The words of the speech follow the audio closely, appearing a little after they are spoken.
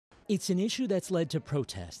It's an issue that's led to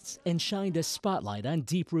protests and shined a spotlight on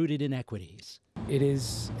deep-rooted inequities. It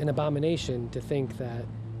is an abomination to think that,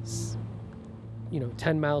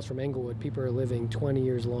 10 miles from Englewood, people are living 20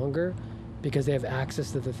 years longer because they have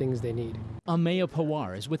access to the things they need. Amaya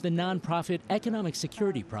Pawar is with the nonprofit Economic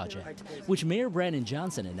Security Project, which Mayor Brandon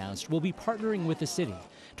Johnson announced will be partnering with the city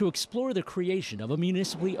to explore the creation of a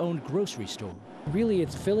municipally owned grocery store. Really,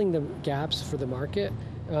 it's filling the gaps for the market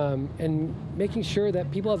and making sure that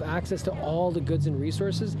people have access to all the goods and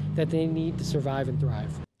resources that they need to survive and thrive.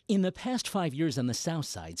 In the past 5 years on the South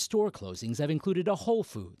Side, store closings have included a Whole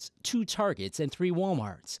Foods, 2 Targets, and 3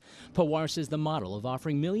 Walmarts. Pawar says the model of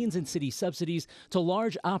offering millions in city subsidies to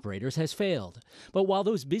large operators has failed. But while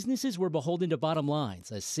those businesses were beholden to bottom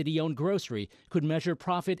lines, a city-owned grocery could measure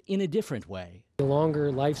profit in a different way. The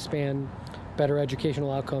longer lifespan, better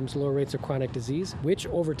educational outcomes, lower rates of chronic disease, which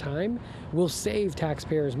over time will save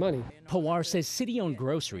taxpayers money. Pawar says city-owned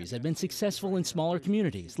groceries have been successful in smaller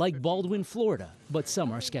communities like Baldwin, Florida, but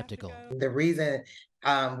some are skeptical. The reason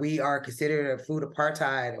we are considered a food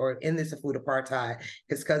apartheid, or in this a food apartheid,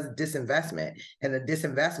 is because of disinvestment, and the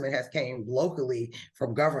disinvestment has came locally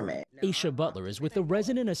from government. Aisha Butler is with the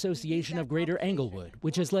Resident Association of Greater Englewood,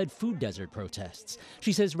 which has led food desert protests.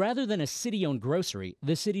 She says rather than a city-owned grocery,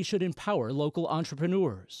 the city should empower local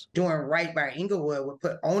entrepreneurs. Doing right by Englewood would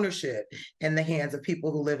put ownership in the hands of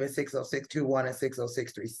people who live in 60621 and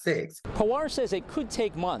 60636. Pawar says it could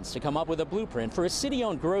take months to come up with a blueprint for a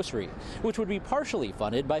city-owned grocery, which would be partially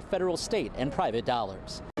funded by federal, state, and private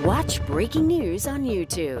dollars. Watch breaking news on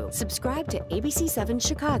YouTube. Subscribe to ABC7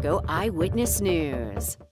 Chicago Eyewitness News.